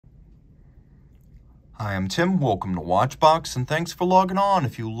Hi, I'm Tim. Welcome to Watchbox, and thanks for logging on.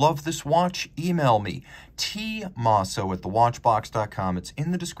 If you love this watch, email me, tmosso@thewatchbox.com. It's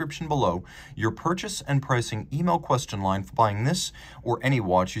in the description below. Your purchase and pricing email question line for buying this or any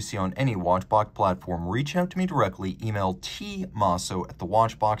watch you see on any Watchbox platform. Reach out to me directly. Email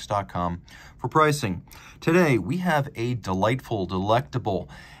tmosso@thewatchbox.com for pricing. Today, we have a delightful, delectable,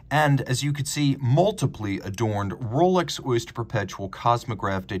 and, as you can see, multiply adorned Rolex Oyster Perpetual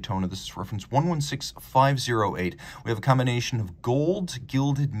Cosmograph Daytona. This is reference 116508. We have a combination of gold,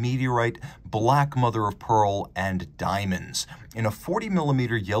 gilded meteorite, black mother of pearl, and diamonds in a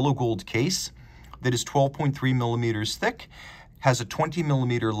 40mm yellow gold case that is 12.3 millimeters thick, has a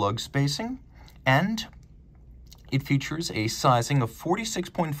 20mm lug spacing, and it features a sizing of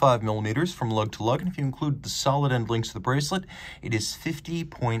 46.5 millimeters from lug to lug, and if you include the solid end links to the bracelet, it is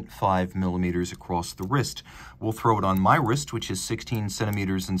 50.5 millimeters across the wrist. We'll throw it on my wrist, which is 16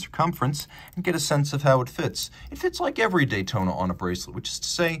 centimeters in circumference, and get a sense of how it fits. It fits like every Daytona on a bracelet, which is to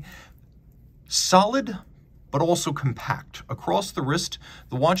say, solid, but also compact. Across the wrist,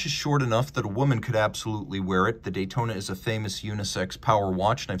 the watch is short enough that a woman could absolutely wear it. The Daytona is a famous unisex power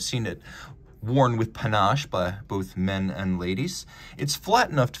watch, and I've seen it worn with panache by both men and ladies. It's flat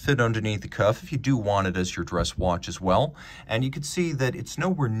enough to fit underneath the cuff if you do want it as your dress watch as well. And you can see that it's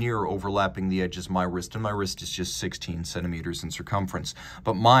nowhere near overlapping the edges of my wrist, and my wrist is just 16 centimeters in circumference.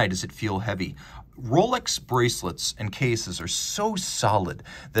 But my, does it feel heavy. Rolex bracelets and cases are so solid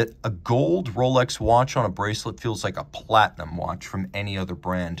that a gold Rolex watch on a bracelet feels like a platinum watch from any other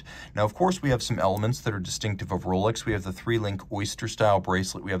brand. Now, of course, we have some elements that are distinctive of Rolex. We have the 3-link Oyster style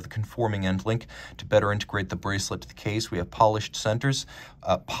bracelet. We have the conforming end link to better integrate the bracelet to the case. We have polished centers,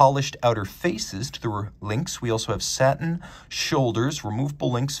 polished outer faces to the links. We also have satin shoulders,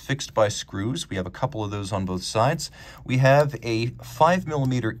 removable links fixed by screws. We have a couple of those on both sides. We have a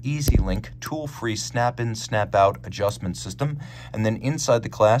 5mm easy link tool-free snap-in, snap-out adjustment system. And then inside the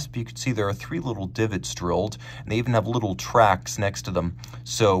clasp, you can see there are 3 little divots drilled, and they even have little tracks next to them.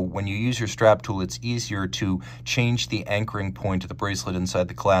 So when you use your strap tool, it's easier to change the anchoring point of the bracelet inside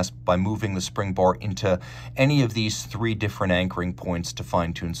the clasp by moving the spring bar into any of these 3 different anchoring points to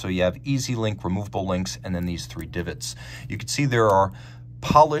fine-tune. So you have easy link, removable links, and then these 3 divots. You can see there are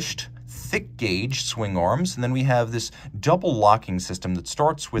polished thick gauge swing arms, and then we have this double locking system that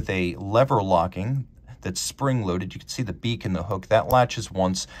starts with a lever locking that's spring-loaded. You can see the beak and the hook. That latches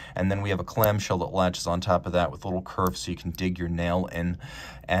once, and then we have a clamshell that latches on top of that with a little curve so you can dig your nail in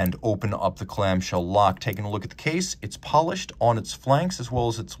and open up the clamshell lock. Taking a look at the case, it's polished on its flanks as well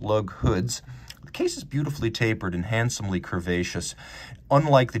as its lug hoods. The case is beautifully tapered and handsomely curvaceous.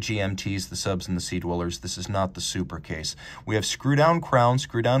 Unlike the GMTs, the subs, and the Sea Dwellers, this is not the super case. We have screw-down crown,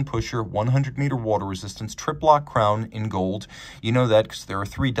 screw-down pusher, 100-meter water resistance, trip-lock crown in gold. You know that because there are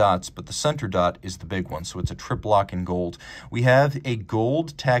 3 dots, but the center dot is the big one, so it's a trip-lock in gold. We have a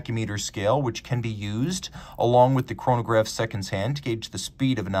gold tachymeter scale, which can be used along with the chronograph seconds hand to gauge the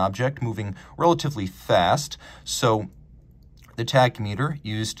speed of an object moving relatively fast. So the tachymeter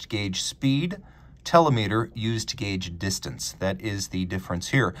used to gauge speed, telemeter used to gauge distance. That is the difference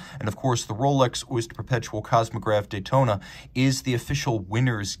here. And of course, the Rolex Oyster Perpetual Cosmograph Daytona is the official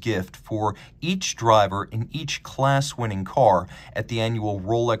winner's gift for each driver in each class-winning car at the annual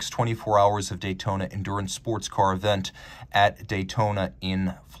Rolex 24 Hours of Daytona Endurance Sports Car event at Daytona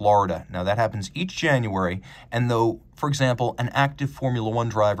in Florida. Now, that happens each January, and though, for example, an active Formula One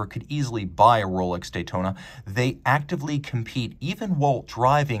driver could easily buy a Rolex Daytona, they actively compete even while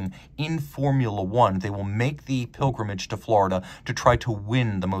driving in Formula One. They will make the pilgrimage to Florida to try to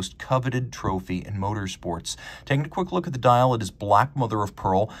win the most coveted trophy in motorsports. Taking a quick look at the dial, it is black mother of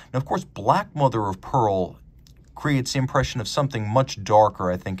pearl. Now, of course, black mother of pearl creates the impression of something much darker,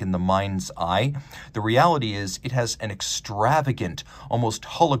 I think, in the mind's eye. The reality is it has an extravagant, almost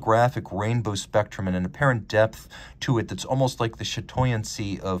holographic rainbow spectrum and an apparent depth to it that's almost like the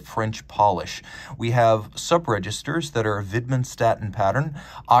chatoyancy of French polish. We have subregisters that are Widmanstatten pattern,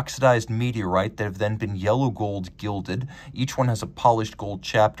 oxidized meteorite that have then been yellow gold gilded. Each one has a polished gold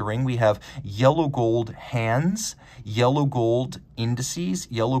chaptering. We have yellow gold hands, yellow gold indices,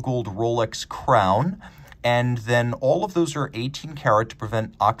 yellow gold Rolex crown, and then all of those are 18 karat to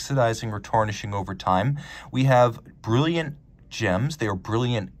prevent oxidizing or tarnishing over time. We have brilliant gems. They are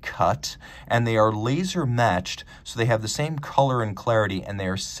brilliant cut, and they are laser matched, so they have the same color and clarity, and they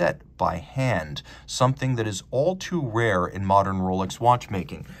are set by hand, something that is all too rare in modern Rolex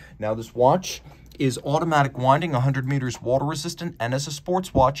watchmaking. Now, this watch is automatic winding, 100 meters water resistant, and as a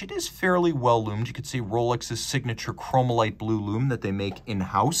sports watch, it is fairly well loomed. You can see Rolex's signature chromolite blue lume that they make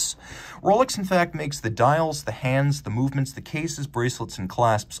in-house. Rolex, in fact, makes the dials, the hands, the movements, the cases, bracelets, and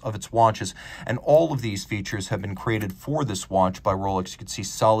clasps of its watches, and all of these features have been created for this watch by Rolex. You can see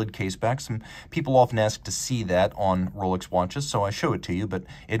solid case backs. Some people often ask to see that on Rolex watches, so I show it to you, but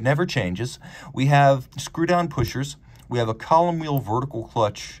it never changes. We have screw-down pushers. We have a column wheel vertical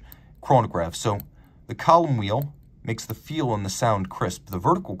clutch chronograph. So the column wheel makes the feel and the sound crisp. The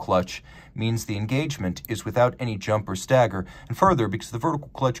vertical clutch means the engagement is without any jump or stagger. And further, because the vertical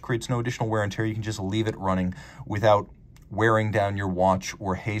clutch creates no additional wear and tear, you can just leave it running without wearing down your watch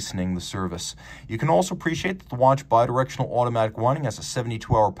or hastening the service. You can also appreciate that the watch bidirectional automatic winding has a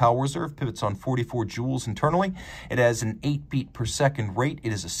 72-hour power reserve, pivots on 44 joules internally. It has an 8 beat per second rate.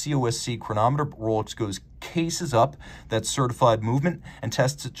 It is a COSC chronometer, but Rolex goes cases up that certified movement and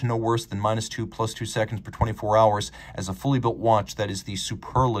tests it to no worse than -2 + 2 seconds per 24 hours. As a fully built watch, that is the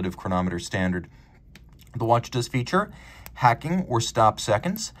superlative chronometer standard. The watch does feature hacking or stop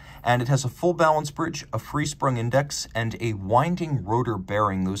seconds, and it has a full balance bridge, a free sprung index, and a winding rotor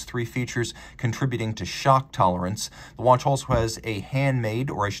bearing, those three features contributing to shock tolerance. The watch also has a handmade,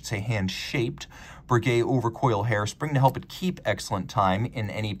 or I should say hand-shaped, Breguet overcoil hairspring to help it keep excellent time in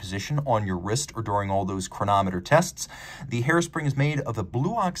any position on your wrist or during all those chronometer tests. The hairspring is made of a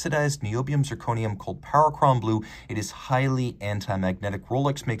blue oxidized niobium zirconium called Parachrom Blue. It is highly anti-magnetic.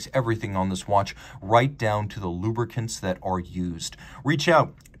 Rolex makes everything on this watch, right down to the lubricants that are used. Reach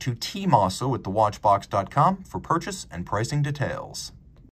out to Team Mosso at thewatchbox.com for purchase and pricing details.